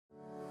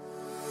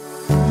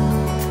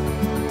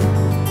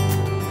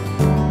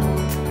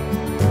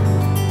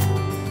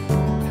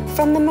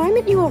From the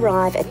moment you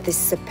arrive at this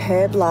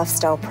superb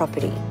lifestyle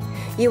property,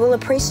 you will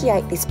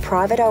appreciate this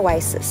private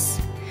oasis,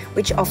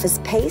 which offers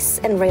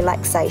peace and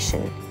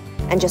relaxation,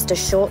 and just a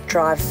short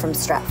drive from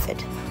Stratford.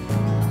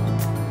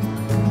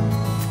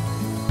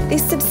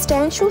 This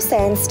substantial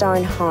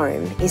sandstone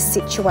home is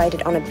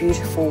situated on a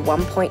beautiful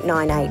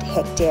 1.98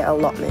 hectare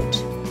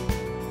allotment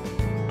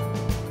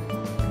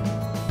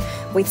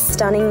with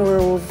stunning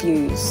rural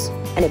views,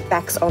 and it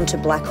backs onto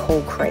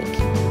Blackhall Creek.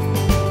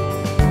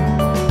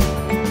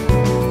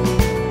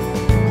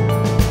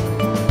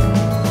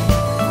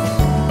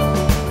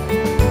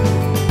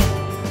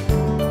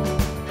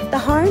 The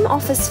home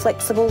offers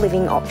flexible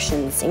living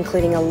options,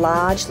 including a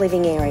large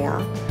living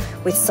area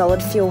with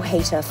solid fuel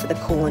heater for the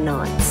cooler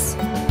nights.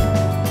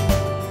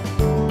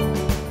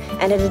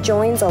 And it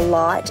adjoins a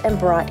light and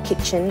bright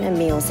kitchen and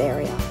meals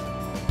area.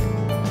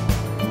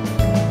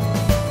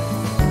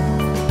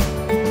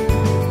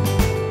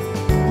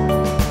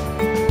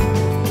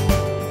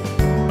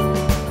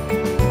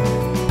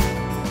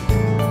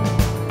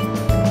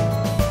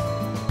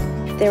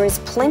 There is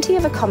plenty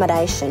of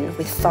accommodation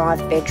with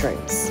 5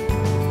 bedrooms.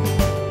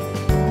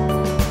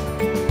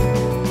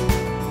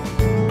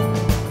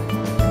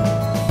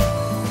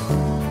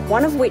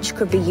 One of which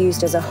could be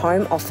used as a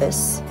home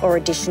office or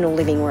additional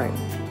living room.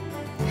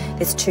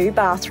 There's 2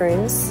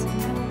 bathrooms,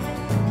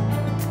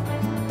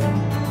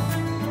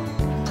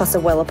 plus a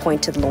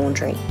well-appointed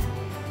laundry.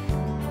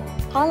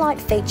 Highlight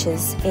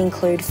features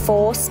include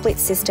 4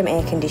 split-system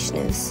air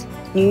conditioners,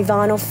 new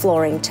vinyl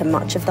flooring to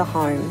much of the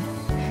home,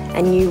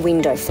 and new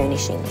window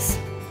furnishings.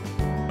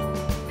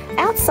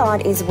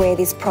 Outside is where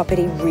this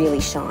property really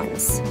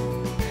shines,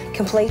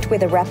 complete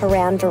with a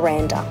wraparound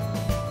veranda,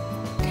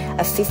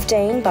 a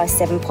 15 by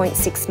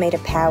 7.6 metre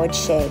powered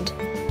shed,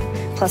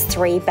 plus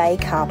 3 bay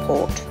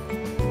carport,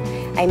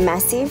 a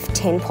massive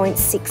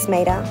 10.6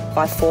 metre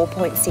by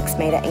 4.6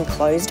 metre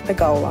enclosed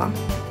pergola,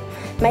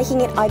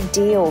 making it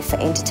ideal for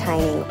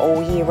entertaining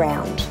all year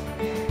round,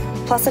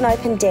 plus an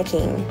open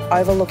decking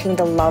overlooking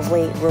the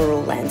lovely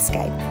rural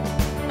landscape.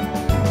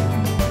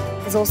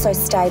 There's also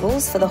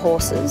stables for the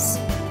horses,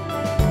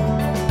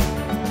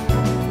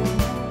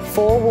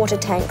 4 water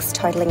tanks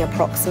totalling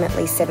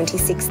approximately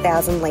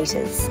 76,000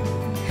 litres,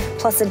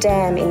 plus a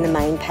dam in the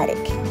main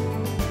paddock.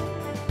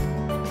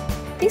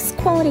 This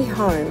quality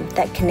home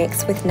that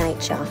connects with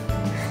nature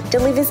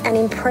delivers an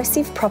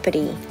impressive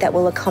property that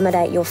will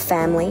accommodate your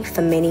family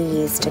for many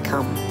years to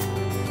come.